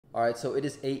All right, so it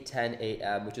is 8:10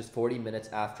 a.m., which is 40 minutes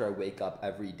after I wake up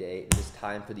every day. It is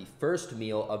time for the first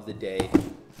meal of the day,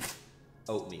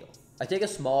 oatmeal. I take a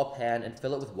small pan and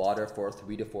fill it with water for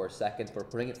 3 to 4 seconds before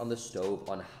putting it on the stove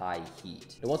on high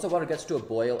heat. And once the water gets to a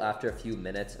boil after a few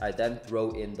minutes, I then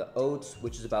throw in the oats,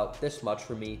 which is about this much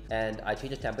for me, and I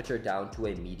change the temperature down to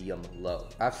a medium low.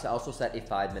 I've also set a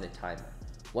 5-minute timer.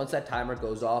 Once that timer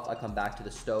goes off, I come back to the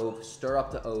stove, stir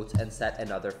up the oats, and set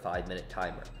another 5-minute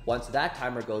timer. Once that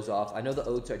timer goes off, I know the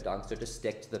oats are done, so just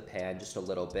stick to the pan just a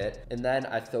little bit. And then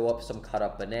I throw up some cut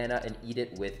up banana and eat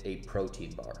it with a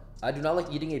protein bar. I do not like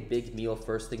eating a big meal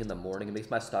first thing in the morning. It makes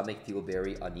my stomach feel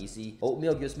very uneasy.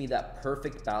 Oatmeal gives me that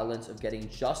perfect balance of getting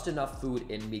just enough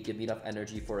food in me, give me enough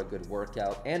energy for a good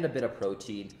workout, and a bit of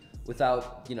protein,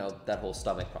 without, that whole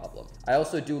stomach problem. I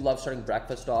also do love starting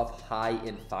breakfast off high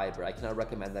in fiber. I cannot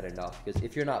recommend that enough, because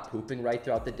if you're not pooping right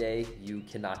throughout the day, you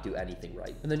cannot do anything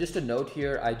right. And then just a note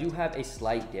here, I do have a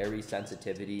slight dairy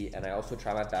sensitivity, and I also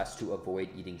try my best to avoid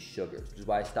eating sugars, which is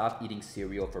why I stopped eating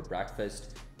cereal for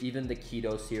breakfast. Even the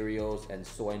keto cereals and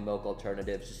soy milk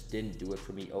alternatives just didn't do it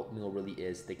for me. Oatmeal really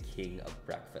is the king of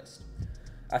breakfast.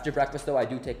 After breakfast though, I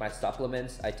do take my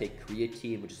supplements. I take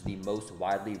creatine, which is the most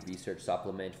widely researched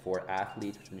supplement for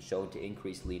athletes, which has been shown to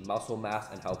increase lean muscle mass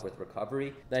and help with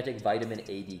recovery. Then I take vitamin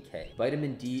ADK.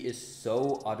 Vitamin D is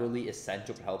so utterly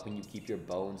essential for helping you keep your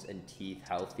bones and teeth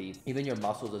healthy, even your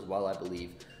muscles as well, I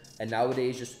believe. And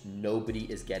nowadays, just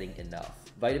nobody is getting enough.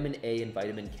 Vitamin A and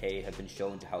vitamin K have been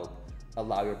shown to help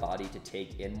allow your body to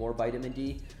take in more vitamin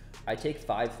D. I take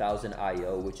 5,000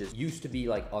 IO, which used to be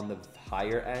like on the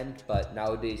higher end, but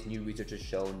nowadays new research has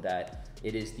shown that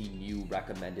it is the new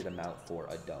recommended amount for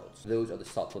adults. Those are the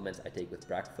supplements I take with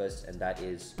breakfast, and that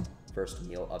is first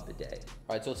meal of the day.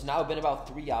 All right, so it's now been about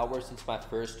 3 hours since my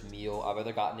first meal. I've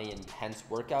either gotten an intense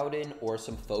workout in or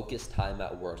some focused time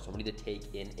at work, so I'm gonna need to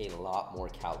take in a lot more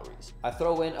calories. I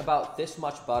throw in about this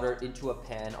much butter into a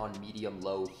pan on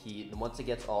medium-low heat, and once it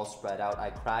gets all spread out,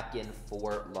 I crack in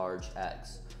 4 large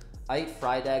eggs. I eat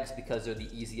fried eggs because they're the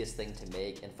easiest thing to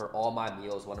make, and for all my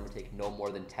meals, one of them take no more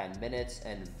than 10 minutes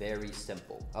and very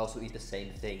simple. I also eat the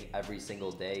same thing every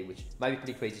single day, which might be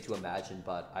pretty crazy to imagine,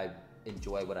 but I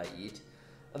enjoy what I eat.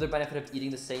 Another benefit of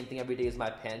eating the same thing every day is my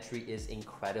pantry is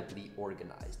incredibly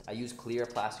organized. I use clear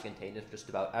plastic containers for just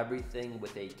about everything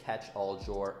with a catch-all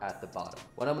drawer at the bottom.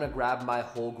 When I'm gonna grab my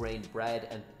whole grain bread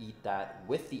and eat that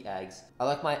with the eggs, I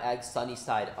like my eggs sunny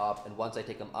side up, and once I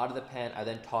take them out of the pan, I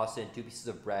then toss in 2 pieces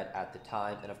of bread at the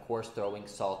time, and of course throwing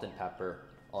salt and pepper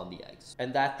on the eggs.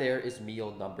 And that there is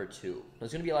meal number 2.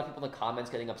 There's gonna be a lot of people in the comments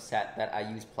getting upset that I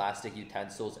use plastic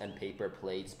utensils and paper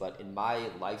plates, but in my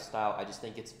lifestyle, I just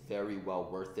think it's very well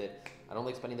worth it. I don't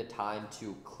like spending the time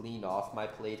to clean off my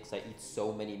plate because I eat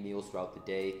so many meals throughout the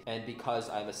day. And because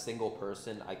I'm a single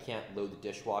person, I can't load the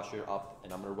dishwasher up,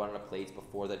 and I'm gonna run out of plates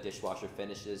before the dishwasher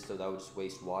finishes, so that would just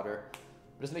waste water.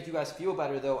 But just to make you guys feel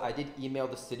better though, I did email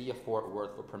the city of Fort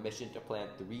Worth for permission to plant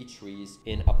 3 trees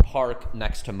in a park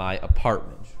next to my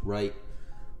apartment, right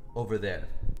over there.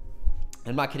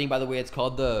 I'm not kidding, by the way. It's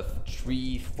called the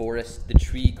Tree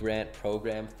Grant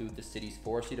Program through the city's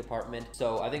forestry department.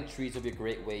 So I think trees will be a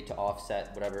great way to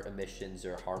offset whatever emissions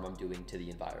or harm I'm doing to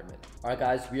the environment. All right,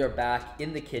 guys, we are back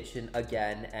in the kitchen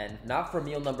again, and not for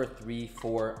meal number 3,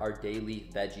 for our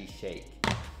daily veggie shake.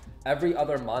 Every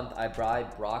other month, I buy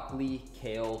broccoli,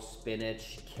 kale,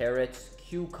 spinach, carrots,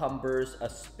 cucumbers,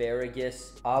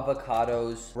 asparagus,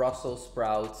 avocados, Brussels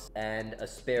sprouts, and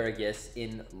asparagus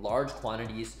in large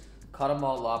quantities. Cut them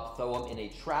all up, throw them in a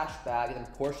trash bag, and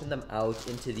then portion them out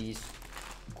into these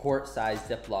quart-sized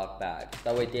Ziploc bags.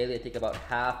 That way daily I take about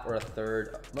half or a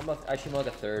third, actually more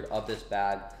like a third of this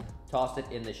bag, toss it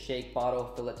in the shake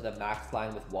bottle, fill it to the max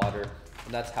line with water,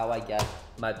 and that's how I get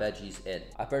my veggies in.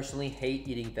 I personally hate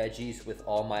eating veggies with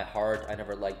all my heart. I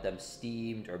never like them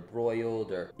steamed or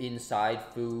broiled or inside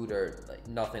food or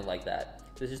nothing like that.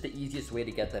 This is the easiest way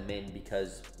to get them in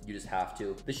because you just have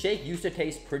to. The shake used to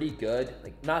taste pretty good.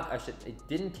 It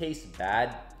didn't taste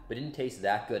bad, but it didn't taste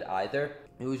that good either.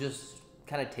 It was just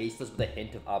kind of tasteless with a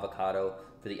hint of avocado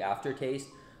for the aftertaste.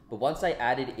 But once I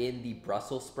added in the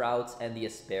Brussels sprouts and the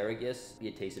asparagus,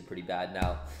 it tasted pretty bad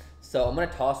now. So I'm gonna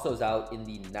toss those out in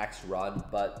the next run,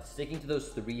 but sticking to those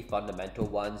 3 fundamental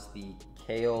ones, the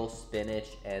kale, spinach,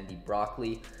 and the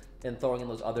broccoli, and throwing in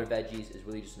those other veggies is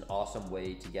really just an awesome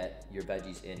way to get your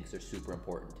veggies in because they're super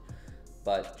important.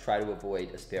 But try to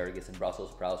avoid asparagus and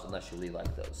Brussels sprouts unless you really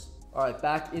like those. All right,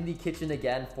 back in the kitchen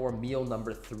again for meal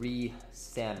number 3,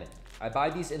 salmon. I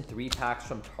buy these in 3 packs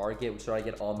from Target, which is where I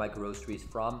get all my groceries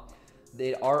from.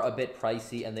 They are a bit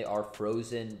pricey and they are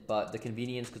frozen, but the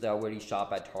convenience, because I already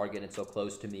shop at Target and so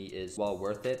close to me, is well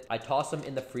worth it. I toss them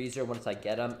in the freezer once I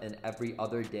get them, and every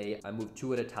other day I move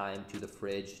 2 at a time to the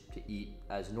fridge to eat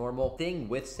as normal. Thing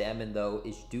with salmon though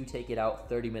is do take it out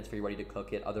 30 minutes before you're ready to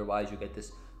cook it. Otherwise you get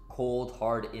this cold,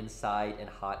 hard inside and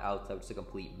hot outside, which is a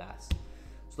complete mess.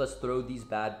 So let's throw these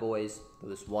bad boys,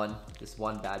 this one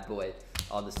bad boy,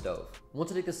 on the stove. Once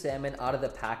I take the salmon out of the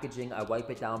packaging, I wipe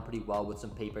it down pretty well with some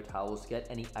paper towels to get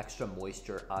any extra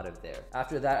moisture out of there.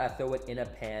 After that, I throw it in a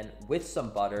pan with some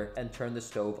butter and turn the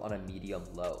stove on a medium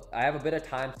low. I have a bit of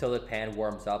time till the pan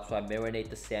warms up, so I marinate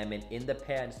the salmon in the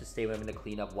pan just to save when I'm gonna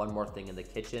clean up one more thing in the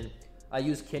kitchen. I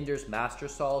use Kinder's Master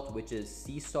Salt, which is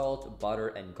sea salt, butter,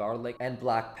 and garlic, and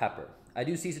black pepper. I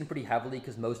do season pretty heavily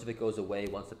because most of it goes away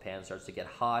once the pan starts to get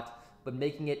hot, but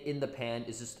making it in the pan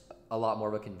is just a lot more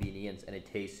of a convenience, and it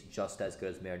tastes just as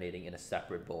good as marinating in a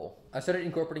separate bowl. I started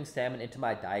incorporating salmon into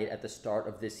my diet at the start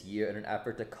of this year in an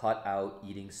effort to cut out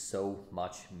eating so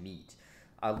much meat.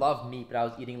 I love meat, but I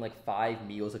was eating like 5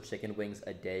 meals of chicken wings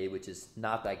a day, which is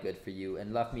not that good for you,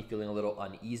 and left me feeling a little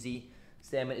uneasy.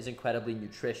 Salmon is incredibly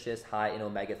nutritious, high in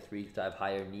omega-3, which I have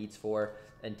higher needs for,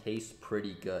 and tastes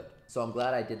pretty good. So I'm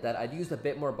glad I did that. I'd used a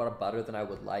bit more butter than I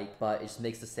would like, but it just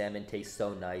makes the salmon taste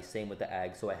so nice. Same with the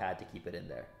egg, so I had to keep it in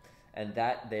there. And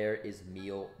that there is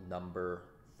meal number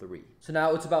 3. So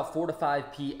now it's about 4 to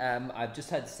 5 p.m. I've just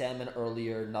had salmon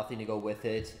earlier, nothing to go with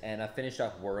it, and I finished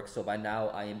up work, so by now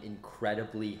I am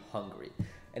incredibly hungry.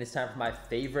 And it's time for my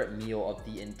favorite meal of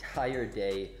the entire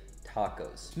day,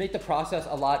 tacos. To make the process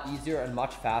a lot easier and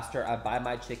much faster, I buy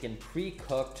my chicken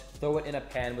pre-cooked, throw it in a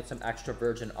pan with some extra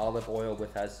virgin olive oil,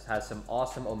 which has some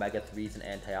awesome omega-3s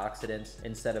and antioxidants,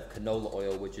 instead of canola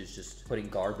oil, which is just putting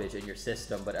garbage in your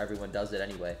system, but everyone does it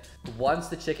anyway. Once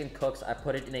the chicken cooks, I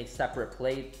put it in a separate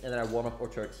plate, and then I warm up a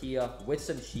tortilla with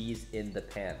some cheese in the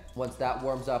pan. Once that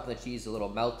warms up and the cheese is a little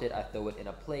melted, I throw it in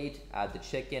a plate, add the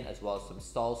chicken, as well as some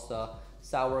salsa,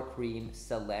 sour cream,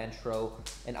 cilantro,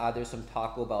 and either some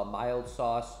Taco Bell mild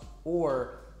sauce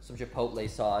or some Chipotle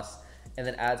sauce, and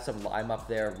then add some lime up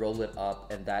there, roll it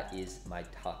up, and that is my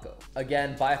taco.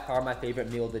 Again, by far my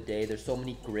favorite meal of the day. There's so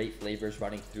many great flavors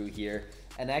running through here,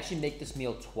 and I actually make this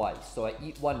meal twice. So I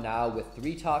eat one now with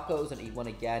 3 tacos and eat one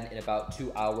again in about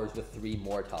 2 hours with 3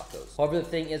 more tacos. However, the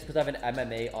thing is, because I have an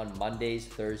MMA on Mondays,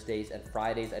 Thursdays, and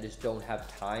Fridays, I just don't have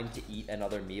time to eat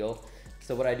another meal.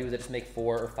 So what I do is I just make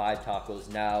 4 or 5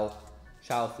 tacos now,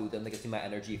 chow food them, that gets me my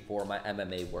energy for my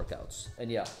MMA workouts.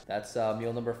 And yeah, that's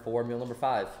meal number 4, meal number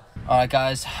 5. All right,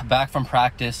 guys, back from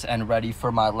practice and ready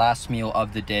for my last meal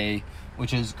of the day,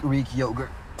 which is Greek yogurt.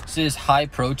 This is high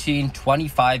protein,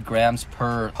 25 grams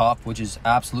per cup, which is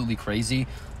absolutely crazy.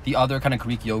 The other kind of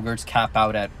Greek yogurts cap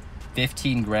out at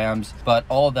 15 grams, but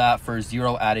all that for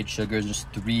 0 added sugars, just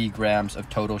 3 grams of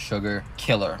total sugar.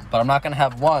 Killer. But I'm not gonna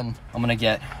have 1, I'm gonna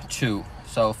get 2.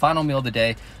 So final meal of the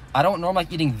day. I don't normally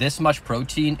like eating this much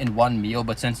protein in one meal,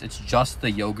 but since it's just the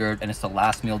yogurt and it's the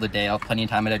last meal of the day, I'll have plenty of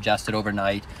time to digest it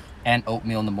overnight, and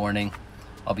oatmeal in the morning,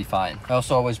 I'll be fine. I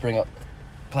also always bring a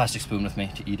plastic spoon with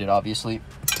me to eat it, obviously.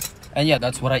 And yeah,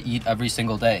 that's what I eat every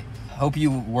single day. Hope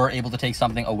you were able to take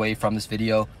something away from this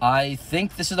video. I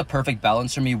think this is a perfect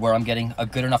balance for me, where I'm getting a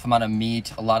good enough amount of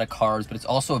meat, a lot of carbs, but it's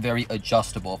also very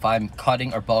adjustable. If I'm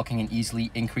cutting or bulking and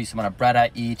easily increase the amount of bread I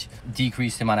eat,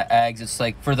 decrease the amount of eggs. It's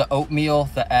like for the oatmeal,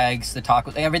 the eggs, the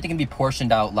tacos, everything can be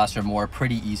portioned out less or more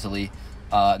pretty easily.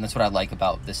 And that's what I like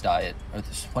about this diet. Or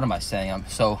this, what am I saying?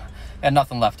 I had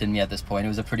nothing left in me at this point. It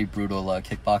was a pretty brutal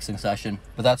kickboxing session,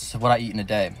 but that's what I eat in a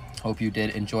day. Hope you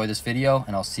did enjoy this video,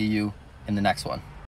 and I'll see you in the next one.